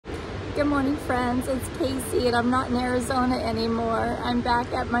Good morning, friends. It's Casey, and I'm not in Arizona anymore. I'm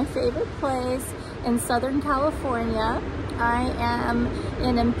back at my favorite place in Southern California. I am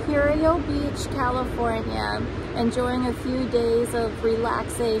in Imperial Beach, California, enjoying a few days of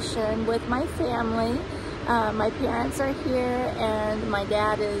relaxation with my family. My parents are here, and my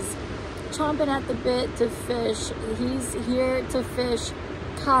dad is chomping at the bit to fish. He's here to fish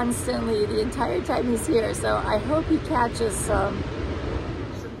constantly the entire time he's here, so I hope he catches some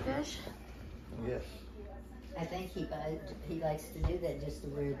fish. Yes. I think he likes to do that just to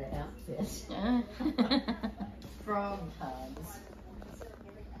wear the outfit. Frog hugs.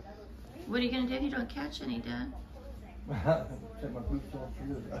 What are you gonna do if you don't catch any, Dad? Take my boots off for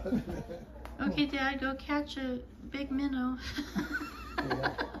you. Okay, Dad, go catch a big minnow.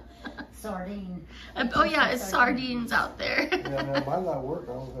 Yeah. Sardine. Oh yeah, it's sardines out there. Yeah, no, mine not work.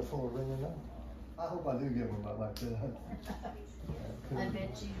 I don't know if it's full of ringing now. I hope I do get one like that. I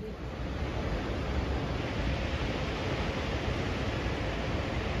bet you do.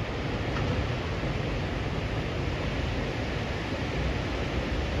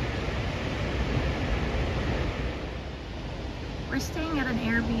 We're staying at an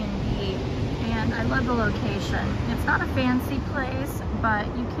Airbnb, and I love the location. It's not a fancy place, but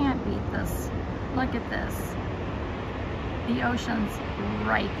you can't beat this. Look at this. The ocean's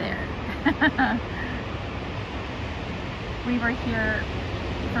right there. We were here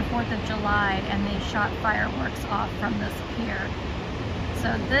for 4th of July, and they shot fireworks off from this pier.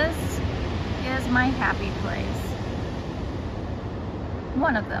 So this is my happy place.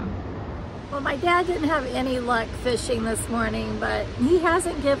 One of them. Well, my dad didn't have any luck fishing this morning, but he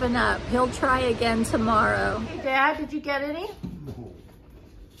hasn't given up. He'll try again tomorrow. Hey, Dad, did you get any? No.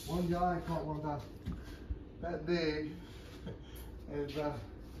 One guy caught one that big and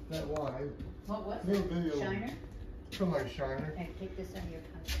that wide. What was Little it? video. Shiner? Something like shiner. Hey, take this out of your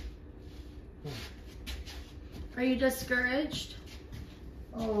cup. Are you discouraged?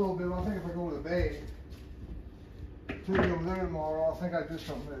 Oh, a little bit. I think if I go to the bay, take over there tomorrow, I think I do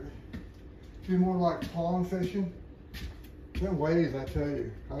something maybe. Be more like pond fishing. Them waves, I tell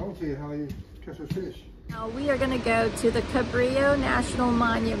you. I don't see how you catch a fish. Now we are going to go to the Cabrillo National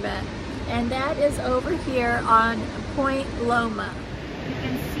Monument, and that is over here on Point Loma. You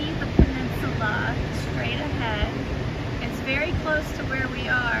can see the peninsula straight ahead. It's very close to where we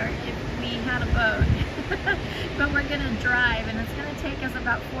are if we had a boat, but we're going to drive, and it's going to take us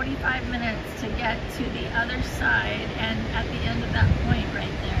about 45 minutes to get to the other side and at the end of that point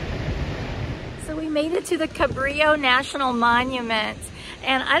right there. So we made it to the Cabrillo National Monument,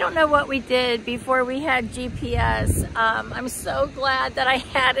 and I don't know what we did before we had GPS. I'm so glad that I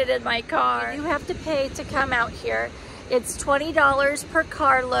had it in my car. You have to pay to come out here. It's $20 per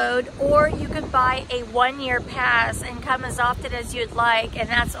carload, or you could buy a one-year pass and come as often as you'd like, and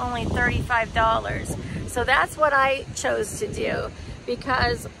that's only $35. So that's what I chose to do,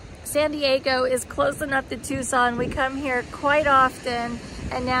 because San Diego is close enough to Tucson. We come here quite often,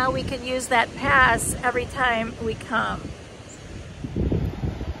 and now we can use that pass every time we come.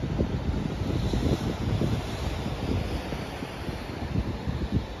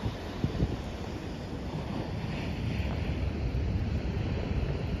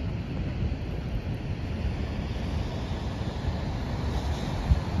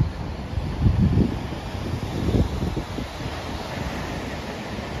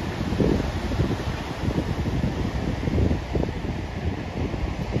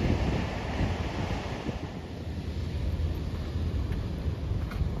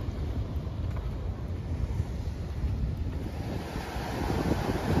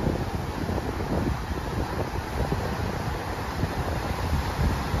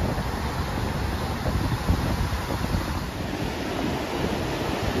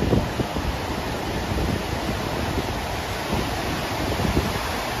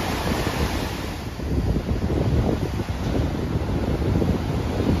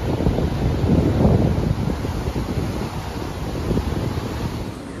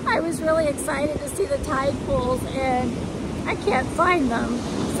 I was really excited to see the tide pools, and I can't find them,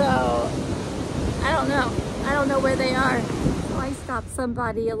 so I don't know. I don't know where they are. So I stopped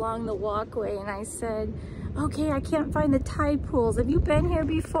somebody along the walkway and I said, okay, I can't find the tide pools. Have you been here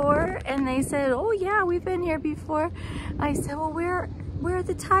before? And they said, oh yeah, we've been here before. I said, well, where are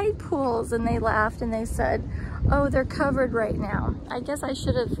the tide pools? And they laughed and they said, oh, they're covered right now. I guess I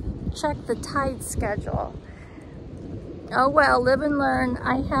should have checked the tide schedule. Oh well, live and learn.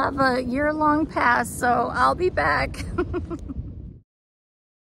 I have a year-long pass, so I'll be back.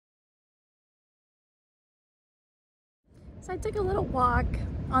 So I took a little walk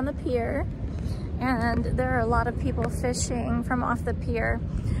on the pier, and there are a lot of people fishing from off the pier.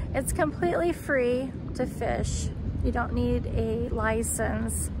 It's completely free to fish. You don't need a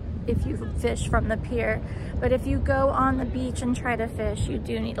license if you fish from the pier, but if you go on the beach and try to fish, you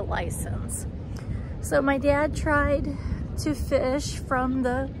do need a license. So my dad tried to fish from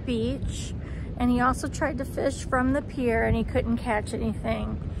the beach, and he also tried to fish from the pier, and he couldn't catch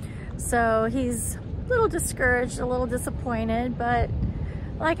anything. So he's a little discouraged, a little disappointed, but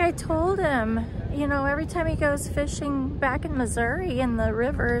like I told him, you know, every time he goes fishing back in Missouri in the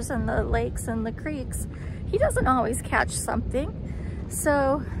rivers and the lakes and the creeks, he doesn't always catch something.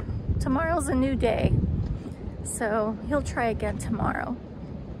 So tomorrow's a new day. So he'll try again tomorrow.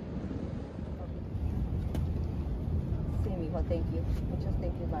 Thank you. Muchas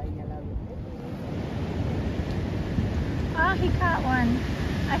thank you, bye. I love you. Oh, he caught one.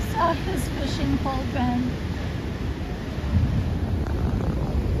 I saw his fishing pole bend.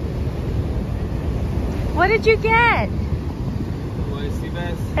 What did you get? A sea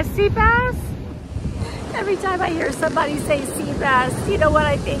bass. A sea bass? Every time I hear somebody say sea bass, you know what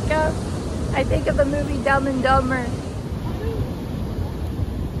I think of? I think of the movie Dumb and Dumber.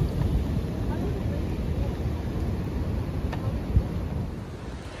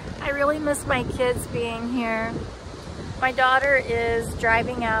 I really miss my kids being here. My daughter is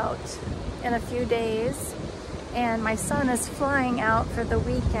driving out in a few days, and my son is flying out for the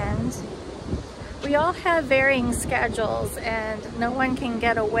weekend. We all have varying schedules, and no one can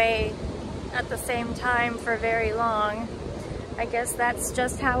get away at the same time for very long. I guess that's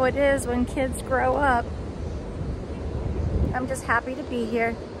just how it is when kids grow up. I'm just happy to be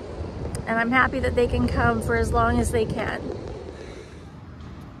here, and I'm happy that they can come for as long as they can.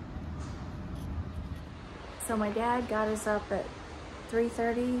 So my dad got us up at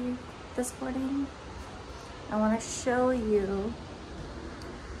 3:30 this morning. I want to show you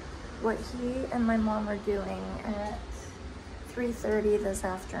what he and my mom are doing at 3:30 this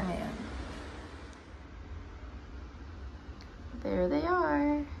afternoon. There they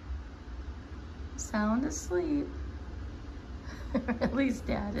are, sound asleep. At least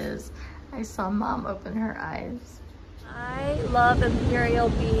Dad is. I saw Mom open her eyes. I love Imperial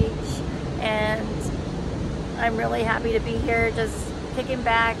Beach, and I'm really happy to be here, just kicking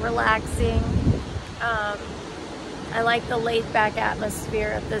back, relaxing. I like the laid-back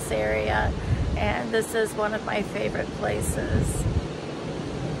atmosphere of this area, and this is one of my favorite places.